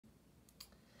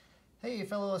Hey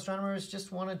fellow astronomers,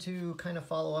 just wanted to kind of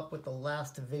follow up with the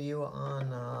last video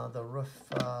on the roof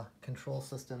control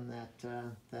system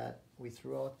that we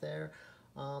threw out there,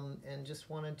 and just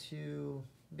wanted to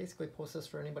basically post this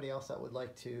for anybody else that would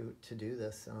like to do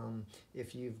this.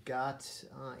 If you've got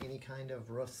any kind of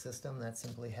roof system that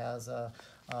simply has a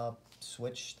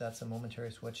switch, that's a momentary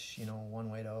switch, you know,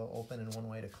 one way to open and one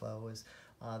way to close.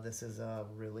 This is a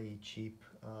really cheap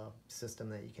system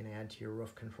that you can add to your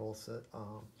roof control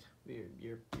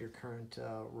your current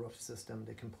roof system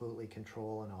to completely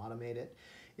control and automate it.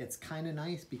 It's kind of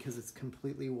nice because it's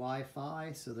completely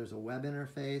Wi-Fi, so there's a web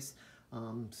interface.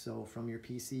 So from your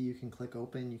PC you can click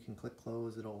open, you can click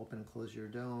close, it'll open and close your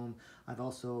dome. I've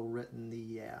also written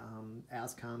the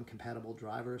ASCOM compatible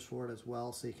drivers for it as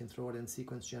well, so you can throw it in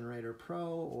Sequence Generator Pro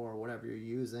or whatever you're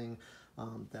using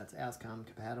that's ASCOM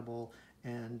compatible,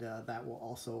 and that will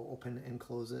also open and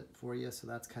close it for you. So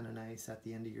that's kind of nice. At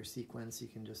the end of your sequence, you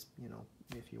can just, you know,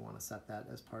 if you want to set that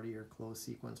as part of your close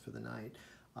sequence for the night,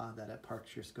 that it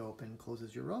parks your scope and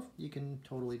closes your roof, you can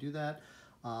totally do that.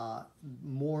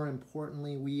 More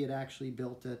importantly, we had actually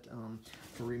built it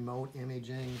for remote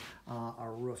imaging.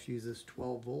 Our roof uses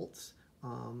 12 volts.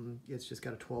 It's just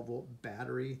got a 12-volt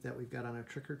battery that we've got on a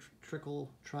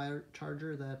trickle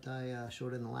charger that I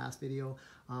showed in the last video.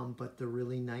 But the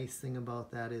really nice thing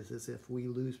about that is if we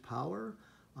lose power,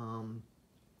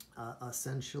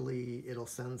 essentially it'll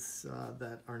sense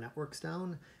that our network's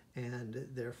down, and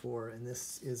therefore, and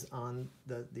this is on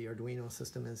the Arduino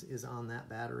system is on that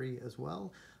battery as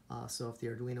well. So if the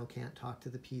Arduino can't talk to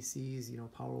the PCs, you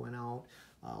know, power went out,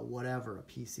 whatever, a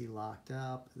PC locked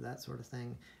up, that sort of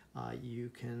thing,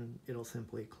 it'll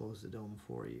simply close the dome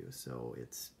for you. So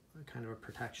it's kind of a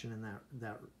protection in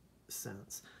that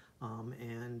sense.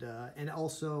 And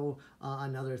also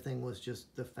another thing was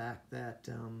just the fact that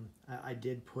I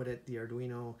did put it, the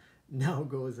Arduino now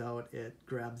goes out, it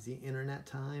grabs the internet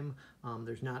time.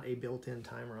 There's not a built-in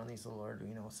timer on these little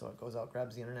Arduino, so it goes out,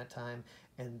 grabs the internet time,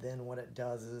 and then what it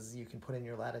does is you can put in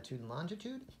your latitude and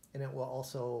longitude, and it will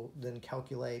also then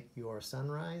calculate your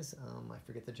sunrise. I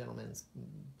forget the gentleman's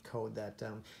code that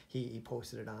he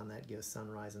posted it on that gives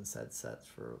sunrise and sets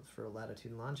for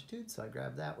latitude and longitude. So I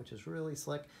grabbed that, which is really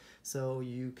slick. So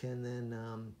you can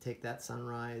then take that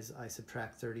sunrise, I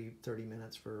subtract 30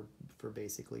 minutes for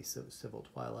basically civil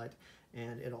twilight,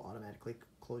 and it'll automatically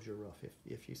close your roof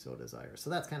if you so desire. So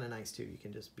that's kind of nice too. You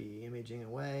can just be imaging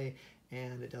away,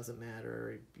 and it doesn't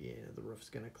matter, you know, the roof's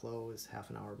going to close half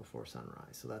an hour before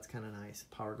sunrise. So that's kind of nice.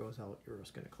 Power goes out, your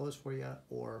roof's going to close for you,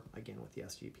 or again with the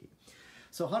SGP.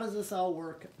 So how does this all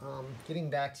work? Getting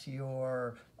back to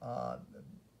your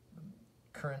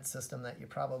current system that you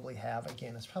probably have,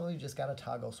 again, it's probably just got a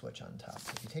toggle switch on top.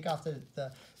 If you take off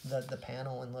the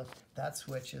panel and look, that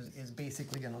switch is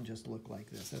basically going to just look like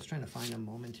this. I was trying to find a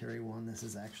momentary one. This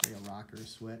is actually a rocker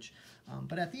switch.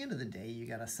 But at the end of the day, you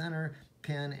got a center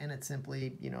pin, and it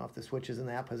simply, you know, if the switch is in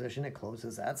that position, it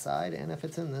closes that side, and if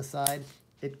it's in this side,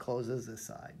 it closes this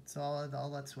side. So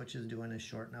all that switch is doing is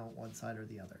shorting out one side or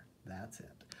the other. That's it.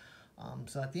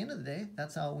 So at the end of the day,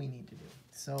 that's all we need to do.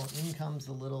 So in comes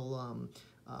the little,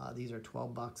 these are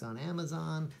 12 bucks on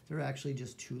Amazon. They're actually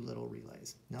just two little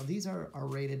relays. Now these are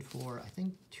rated for, I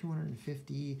think,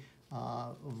 250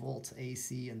 volts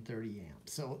AC and 30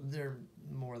 amps. So they're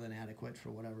more than adequate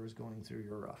for whatever is going through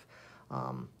your roof.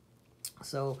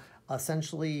 So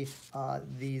essentially,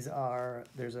 there's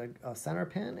a center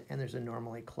pin, and there's a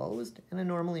normally closed and a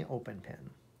normally open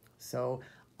pin. So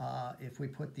if we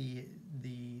put the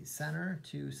center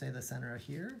to, say, the center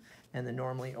here, and the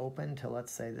normally open to,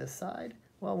 let's say, this side,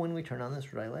 well, when we turn on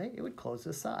this relay, it would close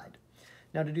this side.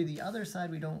 Now to do the other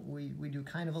side, we do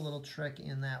kind of a little trick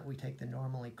in that we take the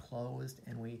normally closed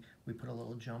and we put a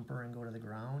little jumper and go to the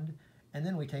ground, and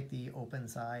then we take the open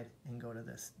side and go to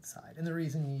this side. And the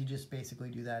reason you just basically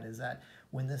do that is that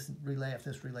when this relay, if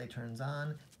this relay turns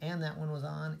on and that one was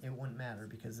on, it wouldn't matter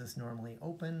because this normally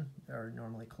open or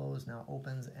normally closed now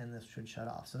opens, and this should shut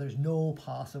off. So there's no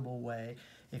possible way,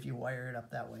 if you wire it up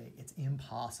that way, it's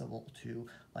impossible to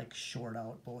like short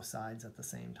out both sides at the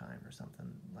same time or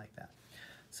something like that.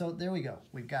 So there we go.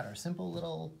 We've got our simple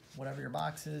little, whatever your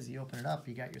box is, you open it up,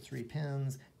 you got your 3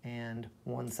 pins, and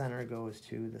one center goes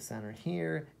to the center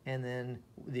here, and then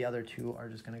the other 2 are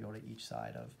just going to go to each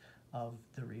side of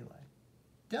the relay.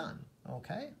 Done.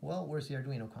 Okay, well, where's the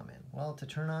Arduino come in? Well, to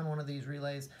turn on one of these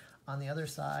relays, on the other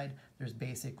side, there's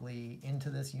basically into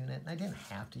this unit, and I didn't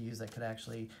have to use, I could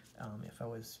actually, if I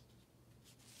was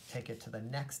take it to the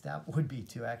next step would be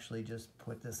to actually just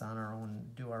put this on our own,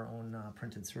 do our own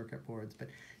printed circuit boards. But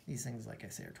these things, like I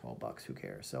say, are 12 bucks. Who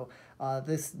cares? So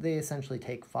they essentially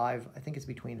take I think it's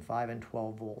between 5 and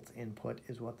 12 volts input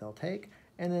is what they'll take.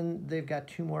 And then they've got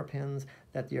 2 more pins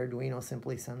that the Arduino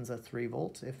simply sends a 3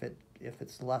 volts. If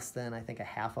it's less than, I think, a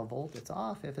half a volt, it's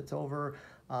off. If it's over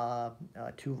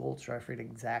 2 volts, or I forget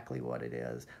exactly what it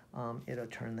is, it'll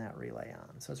turn that relay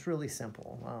on. So it's really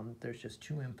simple. There's just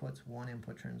 2 inputs. One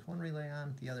input turns one relay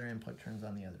on, the other input turns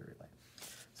on the other relay.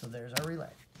 So there's our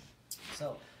relay.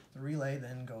 So the relay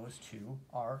then goes to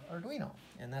our Arduino,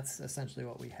 and that's essentially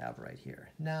what we have right here.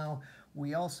 Now,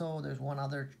 there's one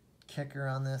other kicker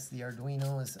on this. The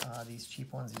Arduinos, these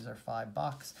cheap ones, these are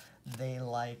 $5. They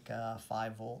like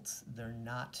 5 volts. They're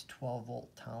not 12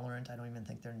 volt tolerant. I don't even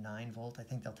think they're 9 volt. I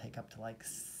think they'll take up to like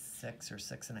 6 or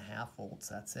 6.5 volts.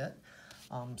 That's it.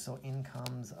 So in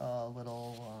comes a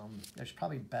little, there's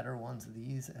probably better ones of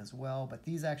these as well, but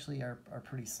these actually are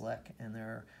pretty slick, and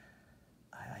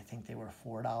I think they were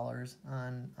 $4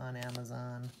 on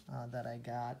Amazon that I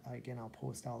got. Again, I'll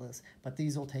post all this. But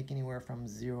these will take anywhere from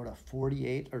 0 to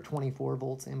 48 or 24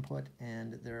 volts input,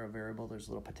 and they're a variable. There's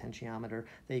a little potentiometer.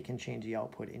 They can change the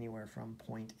output anywhere from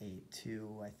 0.8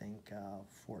 to, I think,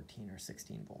 14 or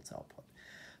 16 volts output.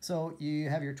 So you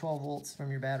have your 12 volts from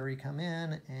your battery come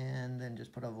in, and then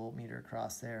just put a voltmeter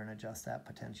across there and adjust that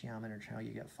potentiometer until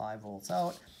you get 5 volts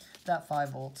out. That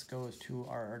 5 volts goes to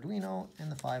our Arduino,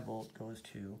 and the 5 volt goes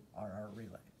to our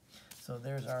relay. So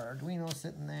there's our Arduino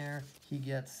sitting there. He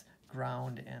gets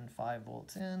ground and 5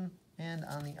 volts in, and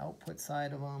on the output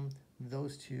side of them,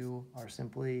 those two are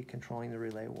simply controlling the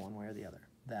relay one way or the other.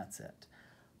 That's it.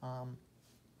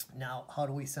 Now, how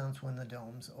do we sense when the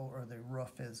domes or the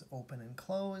roof is open and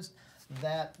closed?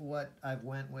 What I've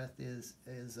went with is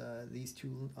these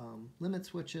 2 limit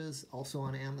switches, also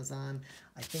on Amazon.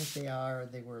 I think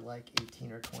they were like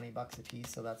 18 or 20 bucks a piece,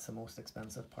 so that's the most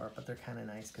expensive part, but they're kind of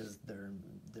nice because they're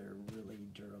really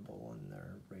durable and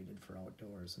they're rated for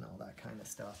outdoors and all that kind of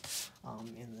stuff.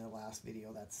 In the last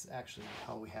video, that's actually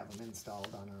how we have them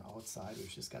installed on our outside. We've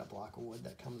just got a block of wood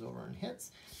that comes over and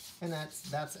hits, and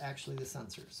that's actually the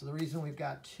sensor. So the reason we've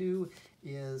got 2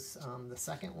 is the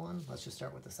second one. Let's just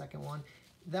start with the second one.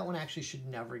 That one actually should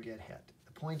never get hit.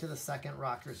 The point of the second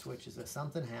rocker switch is if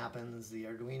something happens, the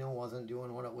Arduino wasn't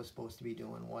doing what it was supposed to be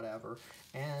doing, whatever,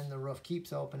 and the roof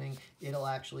keeps opening, it'll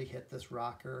actually hit this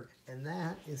rocker, and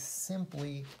that is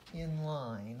simply in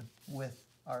line with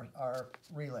our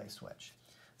relay switch.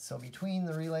 So between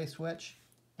the relay switch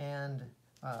and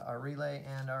our relay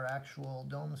and our actual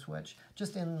dome switch,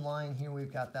 just in line here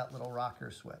we've got that little rocker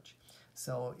switch.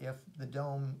 So if the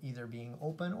dome either being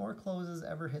open or closes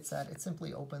ever hits that, it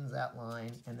simply opens that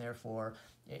line, and therefore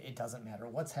it doesn't matter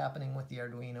what's happening with the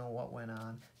Arduino, what went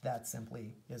on, that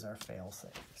simply is our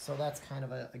fail-safe. So that's kind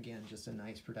of, again, just a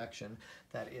nice protection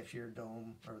that if your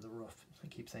dome or the roof, I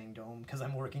keep saying dome because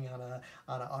I'm working on an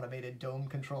automated dome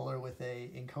controller with a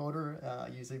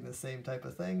encoder using the same type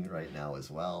of thing right now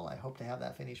as well. I hope to have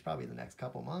that finished probably the next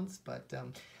couple months, but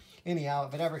anyhow,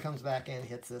 if it ever comes back and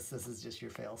hits this is just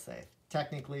your fail-safe.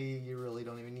 Technically, you really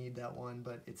don't even need that one,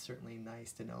 but it's certainly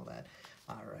nice to know that,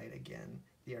 all right, again,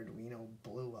 the Arduino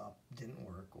blew up, didn't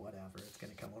work, whatever. It's going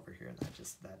to come over here, and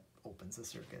that opens the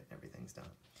circuit, everything's done.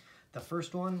 The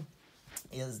first one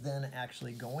is then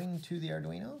actually going to the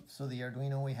Arduino. So the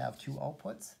Arduino, we have 2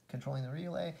 outputs controlling the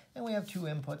relay, and we have 2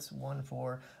 inputs, one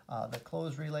for the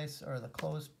closed relays or the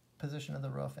closed position of the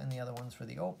roof, and the other one's for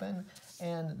the open.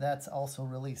 And that's also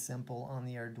really simple on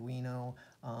the Arduino.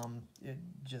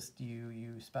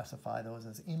 You specify those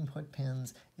as input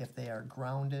pins. If they are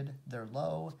grounded, they're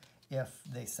low. If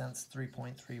they sense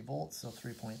 3.3 volts, so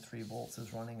 3.3 volts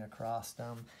is running across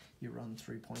them, you run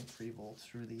 3.3 volts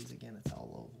through these. Again, it's all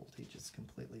low voltage, it's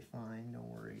completely fine, no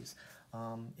worries.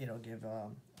 It'll give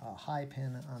a high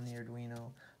pin on the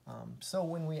Arduino. So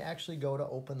when we actually go to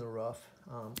open the roof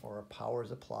or power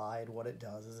is applied, what it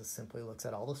does is it simply looks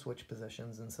at all the switch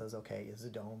positions and says, okay, is the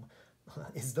dome,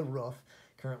 is the roof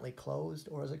currently closed,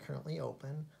 or is it currently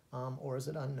open, or is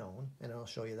it unknown? And I'll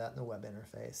show you that in the web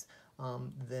interface.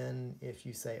 Then if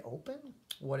you say open,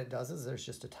 what it does is there's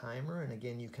just a timer, and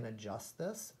again, you can adjust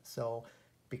this. So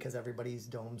because everybody's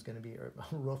dome's going to be, or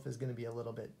roof is going to be a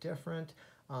little bit different.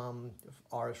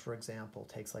 Ours, for example,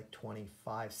 takes like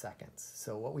 25 seconds.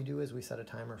 So what we do is we set a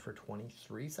timer for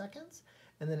 23 seconds,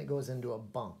 and then it goes into a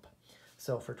bump.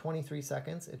 So for 23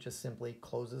 seconds, it just simply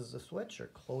closes the switch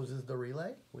or closes the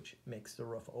relay, which makes the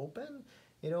roof open.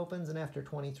 It opens, and after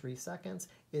 23 seconds,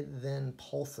 it then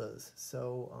pulses.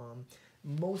 So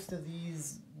Most of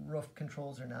these roof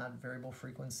controls are not variable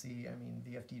frequency, I mean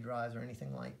VFD drives or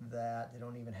anything like that. They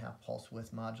don't even have pulse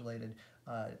width modulated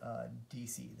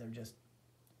DC. They're just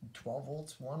 12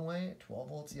 volts one way, 12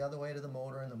 volts the other way to the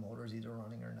motor, and the motor's either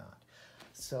running or not.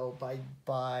 So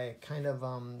by kind of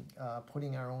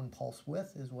putting our own pulse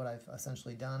width is what I've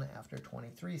essentially done. After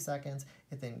 23 seconds,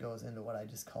 it then goes into what I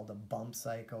just call the bump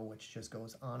cycle, which just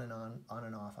goes on and on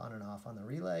and off, on and off on the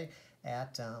relay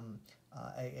at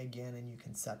again, and you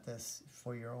can set this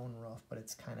for your own roof, but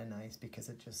it's kind of nice because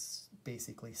it just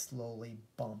basically slowly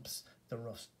bumps the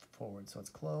roof forward. So it's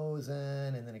closing,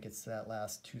 and then it gets to that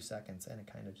last 2 seconds, and it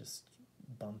kind of just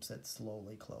bumps it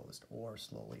slowly closed or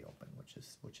slowly open, which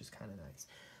is kind of nice.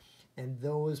 And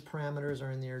those parameters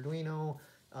are in the Arduino.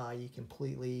 You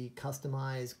completely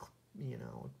customize, you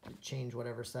know, change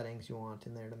whatever settings you want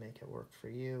in there to make it work for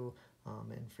you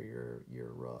and for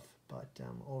your roof. But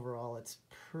overall, it's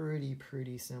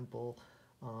pretty simple.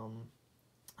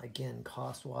 Again,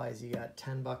 cost-wise, you got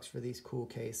 $10 for these cool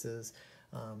cases.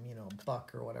 You know,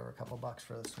 $1 or whatever, a couple bucks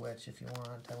for the switch if you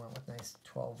want. I went with nice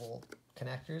 12-volt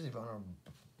connectors. If you want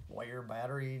to wire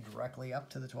battery directly up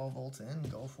to the 12 volts in,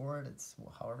 go for it. It's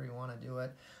however you want to do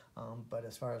it. But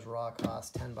as far as raw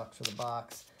cost, $10 for the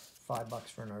box, $5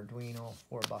 for an Arduino,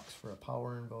 $4 for a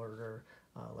power inverter.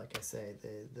 Like I say,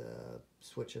 the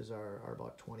switches are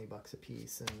about $20 a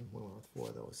piece, and we went with 4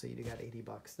 of those. So you got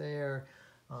 $80 there,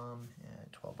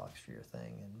 and $12 for your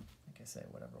thing, and like I say,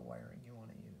 whatever wiring you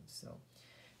want to use. So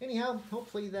anyhow,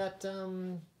 hopefully that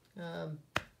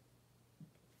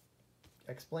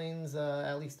explains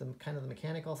at least the kind of the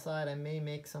mechanical side. I may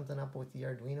make something up with the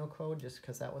Arduino code just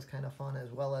because that was kind of fun,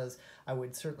 as well as I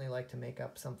would certainly like to make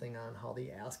up something on how the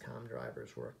ASCOM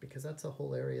drivers work, because that's a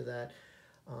whole area that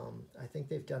I think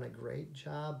they've done a great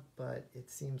job, but it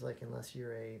seems like unless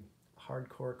you're a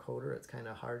hardcore coder, it's kind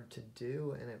of hard to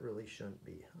do, and it really shouldn't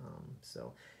be.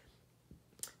 So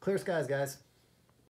clear skies, guys.